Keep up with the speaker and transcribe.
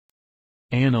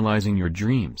Analyzing your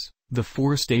dreams, the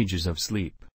 4 stages of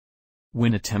sleep.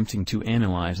 When attempting to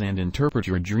analyze and interpret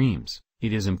your dreams,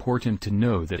 it is important to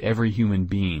know that every human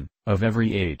being, of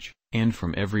every age, and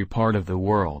from every part of the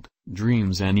world,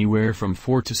 dreams anywhere from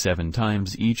 4 to 7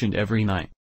 times each and every night.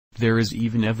 There is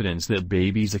even evidence that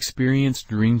babies experience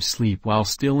dream sleep while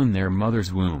still in their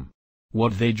mother's womb.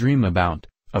 What they dream about,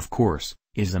 of course,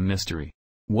 is a mystery.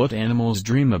 What animals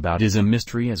dream about is a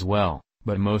mystery as well,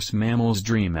 but most mammals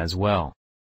dream as well.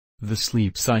 The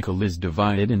sleep cycle is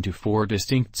divided into 4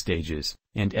 distinct stages,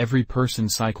 and every person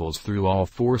cycles through all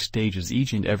 4 stages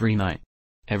each and every night.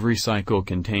 Every cycle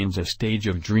contains a stage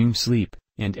of dream sleep,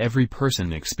 and every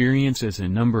person experiences a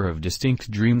number of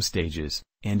distinct dream stages,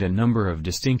 and a number of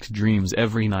distinct dreams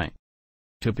every night.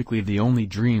 Typically the only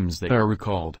dreams that are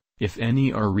recalled, if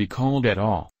any are recalled at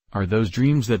all, are those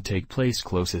dreams that take place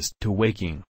closest to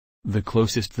waking. The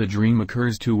closest the dream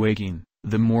occurs to waking,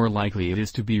 the more likely it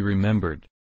is to be remembered.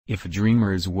 If a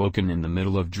dreamer is woken in the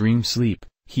middle of dream sleep,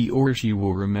 he or she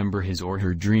will remember his or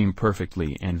her dream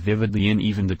perfectly and vividly in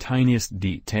even the tiniest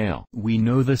detail. We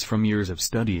know this from years of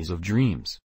studies of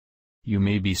dreams. You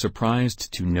may be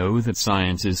surprised to know that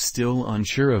science is still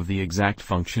unsure of the exact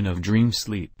function of dream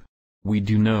sleep. We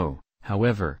do know,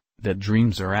 however, that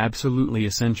dreams are absolutely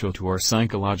essential to our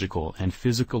psychological and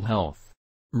physical health.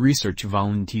 Research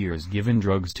volunteers given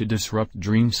drugs to disrupt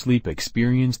dream sleep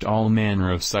experienced all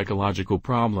manner of psychological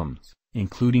problems,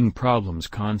 including problems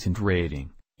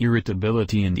concentrating,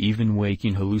 irritability and even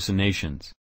waking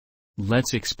hallucinations.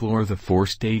 Let's explore the 4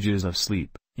 stages of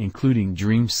sleep, including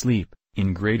dream sleep,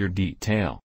 in greater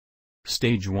detail.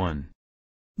 Stage 1.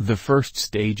 The first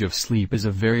stage of sleep is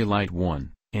a very light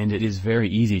one, and it is very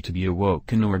easy to be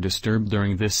awoken or disturbed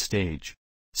during this stage.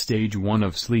 Stage 1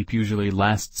 of sleep usually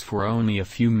lasts for only a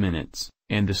few minutes,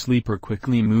 and the sleeper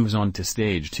quickly moves on to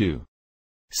Stage 2.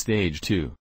 Stage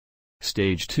 2.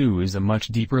 Stage 2 is a much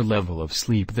deeper level of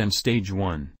sleep than Stage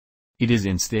 1. It is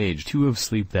in Stage 2 of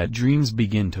sleep that dreams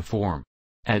begin to form.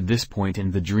 At this point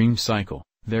in the dream cycle,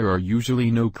 there are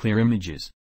usually no clear images.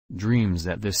 Dreams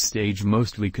at this stage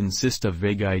mostly consist of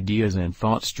vague ideas and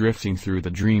thoughts drifting through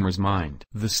the dreamer's mind.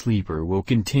 The sleeper will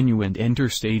continue and enter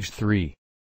Stage 3.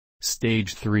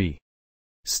 Stage 3.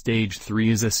 Stage 3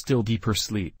 is a still deeper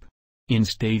sleep. In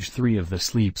Stage 3 of the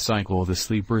sleep cycle the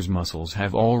sleeper's muscles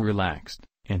have all relaxed,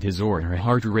 and his or her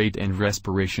heart rate and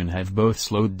respiration have both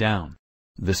slowed down.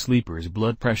 The sleeper's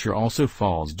blood pressure also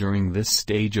falls during this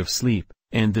stage of sleep,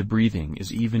 and the breathing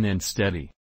is even and steady.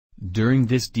 During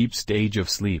this deep stage of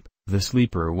sleep, the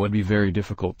sleeper would be very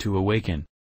difficult to awaken.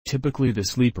 Typically the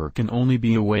sleeper can only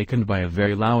be awakened by a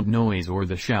very loud noise or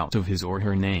the shout of his or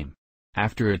her name.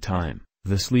 After a time,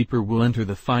 the sleeper will enter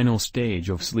the final stage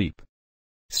of sleep.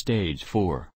 Stage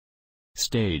 4.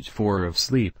 Stage 4 of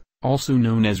sleep, also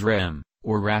known as REM,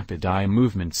 or rapid eye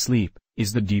movement sleep,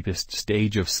 is the deepest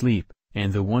stage of sleep,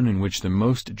 and the one in which the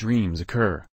most dreams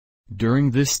occur.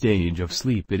 During this stage of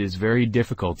sleep it is very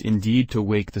difficult indeed to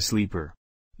wake the sleeper.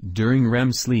 During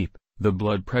REM sleep, the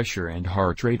blood pressure and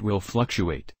heart rate will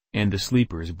fluctuate, and the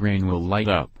sleeper's brain will light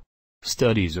up.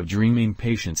 Studies of dreaming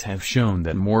patients have shown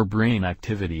that more brain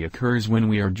activity occurs when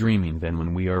we are dreaming than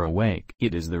when we are awake.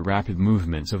 It is the rapid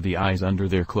movements of the eyes under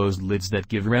their closed lids that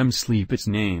give REM sleep its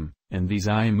name, and these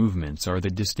eye movements are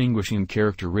the distinguishing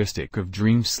characteristic of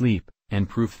dream sleep, and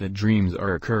proof that dreams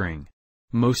are occurring.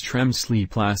 Most REM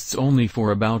sleep lasts only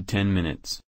for about 10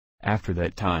 minutes. After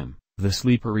that time, the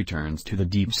sleeper returns to the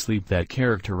deep sleep that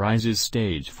characterizes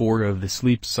Stage 4 of the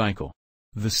sleep cycle.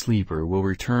 The sleeper will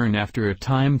return after a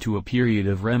time to a period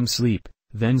of REM sleep,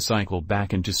 then cycle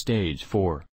back into Stage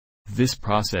 4. This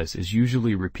process is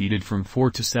usually repeated from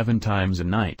 4 to 7 times a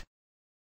night.